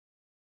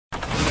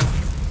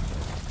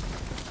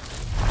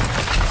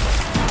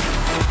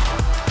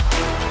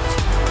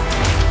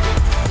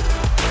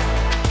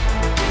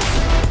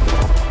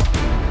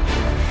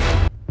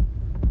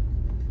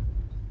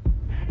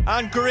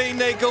and green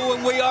they go,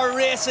 and we are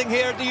racing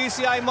here at the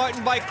UCI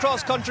Mountain Bike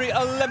Cross Country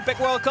Olympic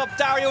World Cup.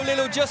 Dario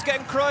Lillo just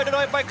getting crowded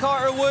out by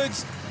Carter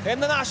Woods in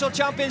the National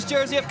Champions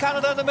jersey of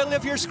Canada in the middle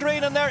of your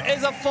screen, and there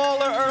is a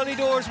faller early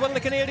doors. One of the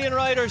Canadian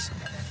riders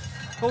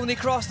only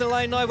crossed the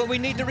line now, but we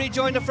need to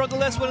rejoin the front of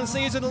this one and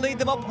see who's going to lead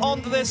them up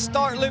onto this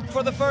start loop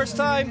for the first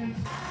time.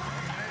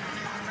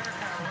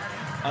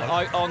 And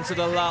out onto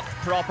the lap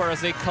proper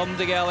as they come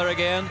together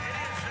again.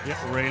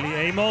 Yeah, Rayleigh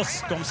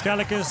Amos, Tom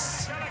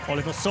Schelkes,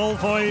 Oliver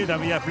Solvoy, then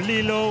we have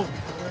Lillo,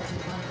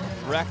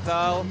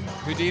 Rekdal,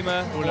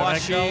 Hudima,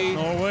 Washi,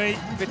 Norway.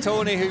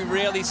 Vitoni, who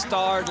really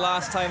starred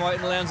last time out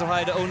in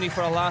Lenzerheide, only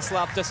for a last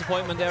lap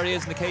disappointment. There he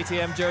is in the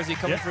KTM jersey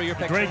coming through your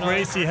picture. Great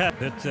race he had,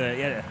 but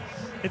yeah,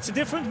 it's a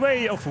different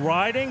way of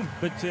riding,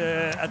 but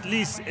at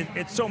least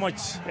it's so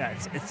much, yeah,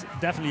 it's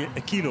definitely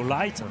a kilo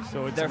lighter.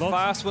 So it's they're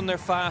fast when they're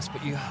fast,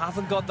 but you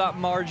haven't got that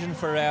margin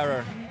for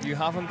error. You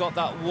haven't got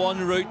that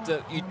one route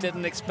that you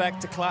didn't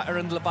expect to clatter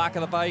into the back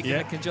of the bike, and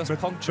it can just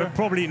puncture. But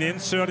probably an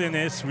insert in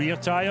his rear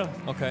tire.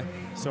 Okay.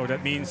 So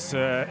that means,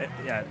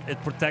 yeah,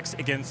 it protects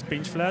against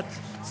pinch flat.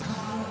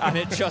 And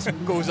it just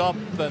goes up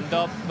and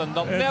up and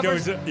up.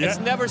 It's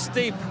never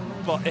steep,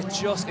 but it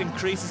just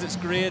increases its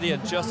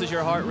gradient just as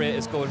your heart rate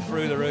is going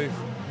through the roof.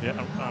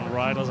 Yeah, and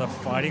riders are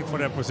fighting for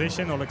their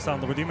position.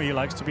 Alexander Hudima, he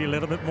likes to be a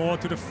little bit more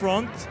to the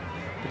front,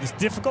 but it's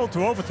difficult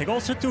to overtake.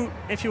 Also,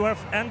 if you have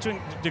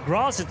entering the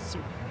grass, it's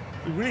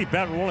really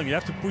bad rolling. You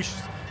have to push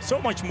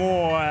so much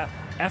more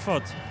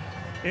effort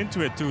into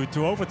it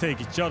to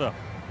overtake each other.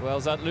 Well,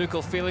 is that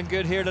Lukel feeling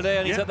good here today,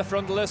 and he's at the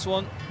front of this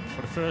one?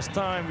 For the first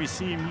time, we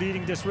see him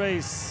leading this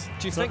race.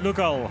 Do you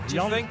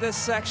think this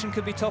section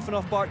could be tough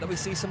enough, Bart, that we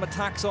see some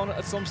attacks on it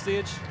at some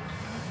stage?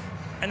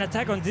 An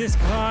attack on this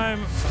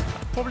climb,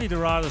 probably the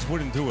riders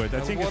wouldn't do it.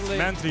 I think it's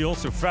mentally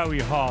also very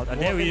hard.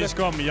 And there he is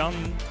coming,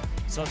 Jan.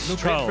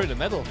 Straight through the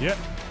middle. Yeah,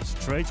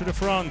 straight to the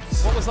front.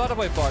 What was that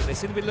about, Bart? They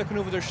seem to be looking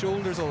over their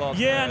shoulders a lot.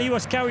 Yeah, and he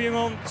was carrying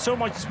on so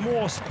much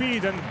more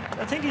speed, and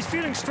I think he's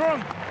feeling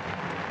strong.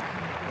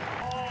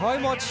 How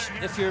much,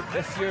 if you're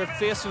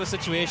faced with a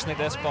situation like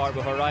this, Bart,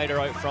 with a rider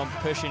out front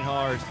pushing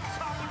hard,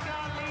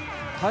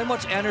 how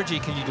much energy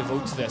can you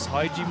devote to this?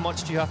 How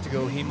much do you have to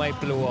go? He might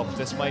blow up.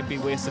 This might be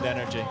wasted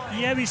energy.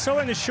 Yeah, we saw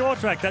in the short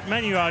track that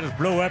many riders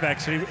blow up,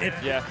 actually.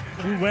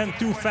 If we went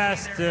too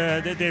fast,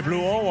 they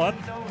blew all up.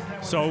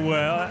 So,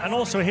 and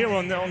also here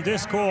on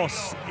this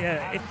course,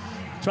 yeah,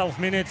 12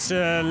 minutes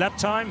lap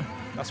time.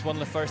 That's one of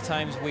the first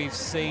times we've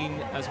seen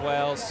as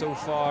well so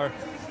far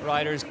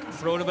riders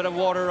throwing a bit of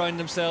water around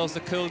themselves to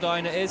cool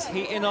down. It is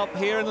heating up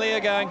here in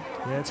Leogang.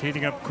 Yeah, it's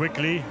heating up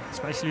quickly,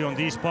 especially on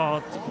these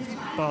parts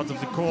of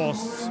the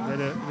course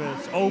where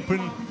it's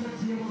open,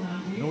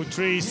 no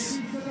trees,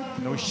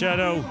 no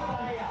shadow,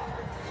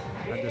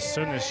 and the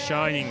sun is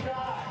shining,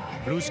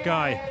 blue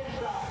sky.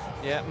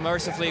 Yeah,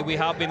 mercifully we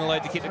have been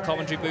allowed to keep the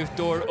commentary booth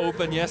door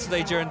open.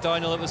 Yesterday during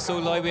downhill it was so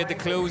loud we had to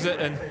close it,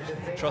 and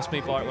trust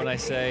me, Bart, when I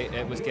say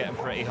it was getting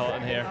pretty hot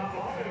in here.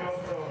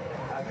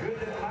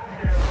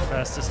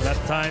 Fastest lap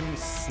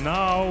times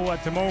now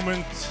at the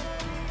moment.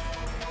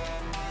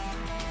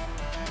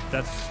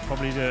 That's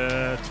probably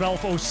the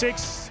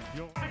 12:06.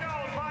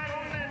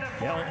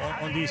 Yeah,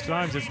 on these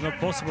climbs it's not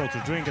possible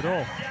to drink at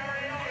all.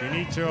 You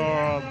need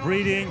your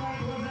breathing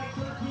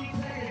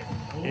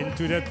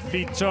into that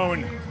feet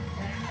zone.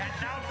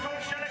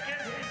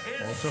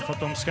 Also for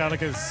Tom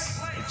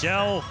Schelkes,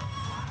 gel.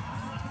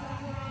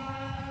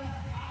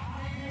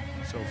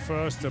 So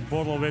first a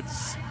bottle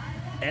with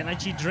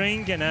energy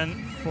drink, and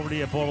then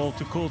probably a bottle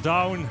to cool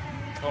down.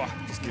 Oh,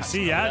 you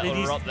see,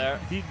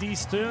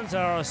 these turns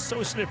are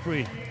so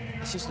slippery.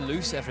 It's just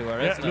loose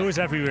everywhere, yeah, isn't it? Loose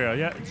everywhere,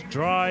 yeah. It's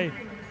dry,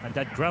 and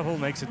that gravel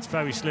makes it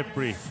very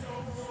slippery.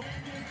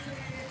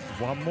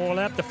 One more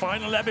lap, the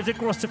final lap if they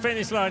cross the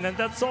finish line, and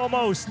that's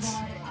almost.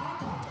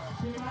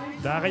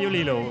 Dario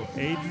Lillo,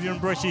 Adrian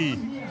Brushy.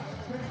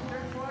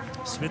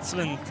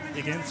 Switzerland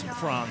against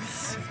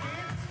France.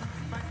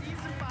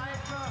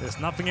 There's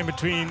nothing in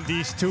between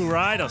these two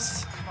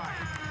riders.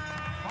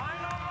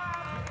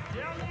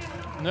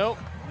 Nope,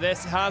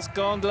 this has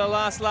gone to the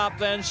last lap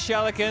then.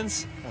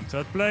 Schelkes on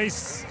third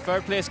place.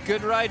 Third place,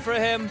 good ride for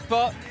him,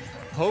 but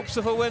hopes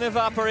of a win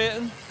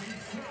evaporating.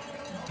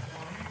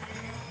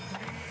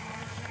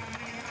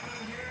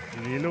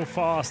 Lillo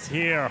fast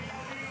here.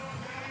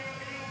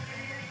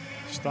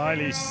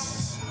 Stylish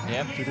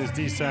to this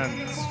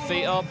descent.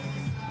 Feet up,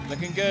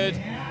 looking good.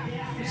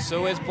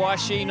 So is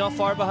Boishy, not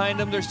far behind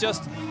him. There's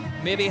just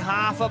maybe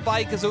half a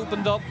bike has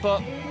opened up,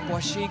 but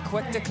Boishy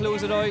quick to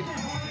close it out.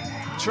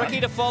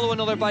 Tricky to follow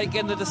another bike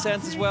in the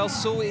descent as well.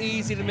 So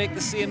easy to make the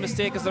same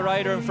mistake as the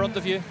rider in front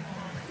of you.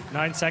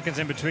 9 seconds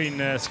in between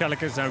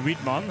Schelkes and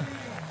Wiedmann.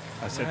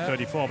 I said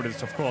 34, but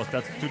it's of course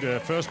that's to the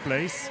first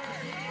place.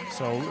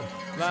 So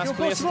last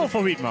place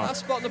for Wiedmann.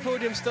 Last spot on the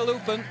podium still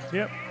open.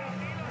 Yep.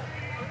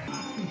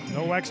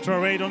 No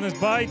extra weight on his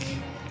bike.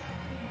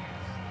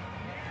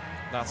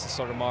 That's the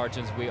sort of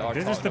margins we are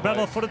talking about. This is the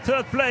battle for the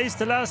third place,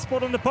 the last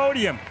spot on the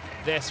podium.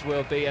 This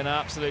will be an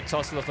absolute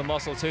tussle of the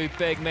muscle. Two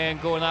big men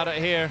going at it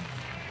here.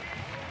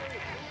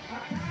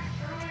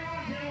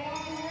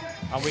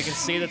 And we can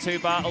see the two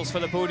battles for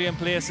the podium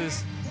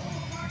places.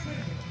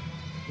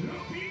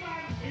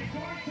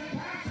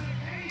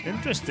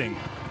 Interesting.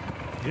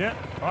 Yeah.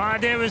 Ah,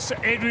 there was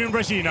Adrian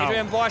Brachy now.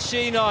 Adrian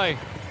Brachy now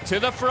to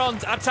the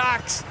front,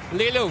 attacks.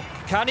 Lilo,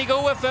 can he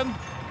go with him?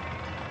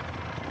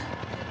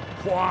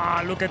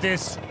 Wow, look at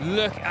this.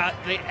 Look at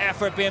the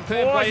effort being put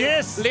in by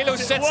yes. Lilo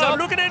sits up.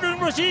 Look at Adrian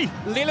Brachy.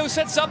 Lilo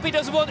sits up, he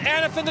doesn't want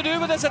anything to do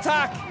with this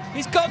attack.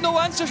 He's got no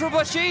answers for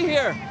Brachy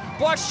here.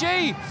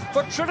 Brachy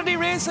for Trinity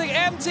Racing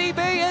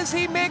MTB, is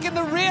he making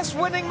the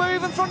race-winning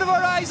move in front of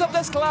our eyes up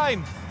this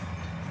climb?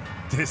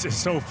 This is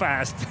so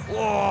fast.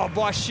 Oh,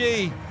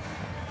 Brachy.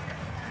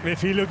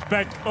 If he looks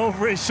back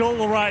over his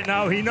shoulder right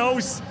now, he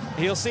knows.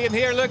 He'll see him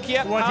here, look,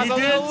 yep, what has he a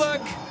did. little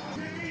look.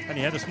 And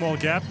he had a small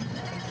gap,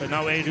 but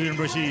now Adrian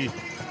Brachy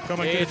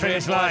coming to the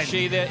finish line.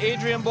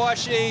 Adrian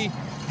Brachy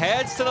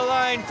heads to the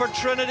line for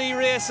Trinity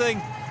Racing.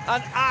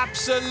 An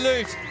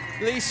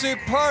absolutely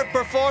superb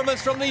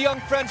performance from the young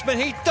Frenchman.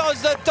 He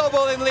does the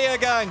double in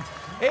Leogang.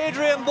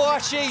 Adrian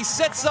Brachy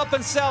sits up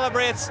and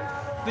celebrates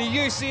the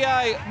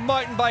UCI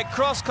mountain bike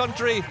cross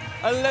country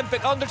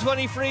Olympic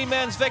under-23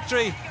 men's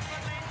victory,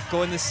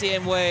 going the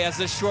same way as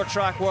the short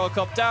track World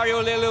Cup.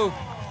 Dario Lelu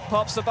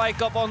pops the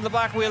bike up on the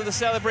back wheel to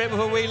celebrate with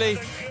a wheelie.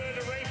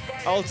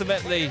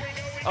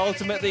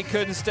 Ultimately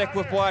couldn't stick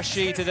with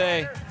Brachy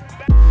today.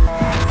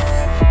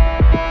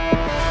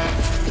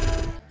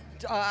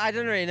 I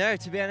don't really know,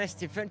 to be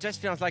honest. It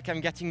just feels like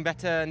I'm getting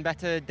better and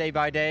better day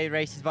by day,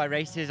 races by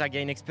races. I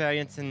gain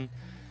experience and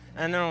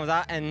all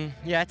that. And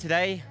yeah,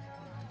 today,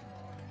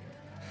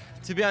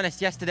 to be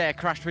honest, yesterday I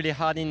crashed really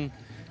hard in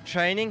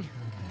training.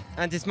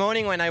 And this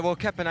morning when I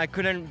woke up and I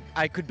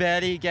could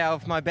barely get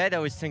off my bed, I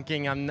was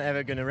thinking I'm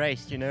never gonna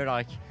race, you know,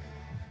 like.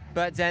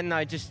 But then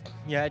I just,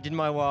 did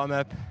my warm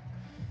up.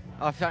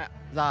 I felt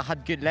that I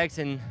had good legs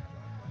and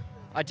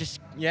I just,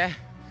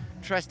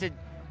 trusted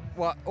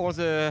what all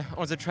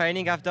the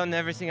training I've done,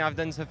 everything I've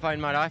done so far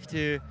in my life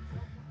to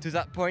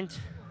that point.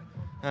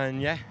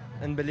 And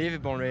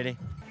unbelievable really.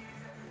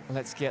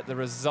 Let's get the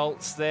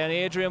results then.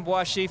 Adrian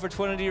Brachy for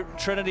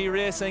Trinity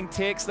Racing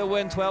takes the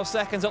win. 12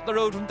 seconds up the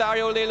road from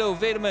Dario Lelo,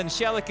 Vedeman,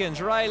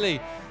 Shelikins, Riley,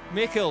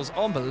 Mikkels.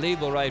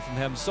 Unbelievable ride from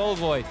him.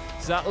 Solvoy,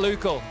 Zat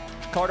Lukel,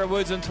 Carter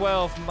Woods in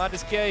 12,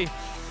 Mattis Gay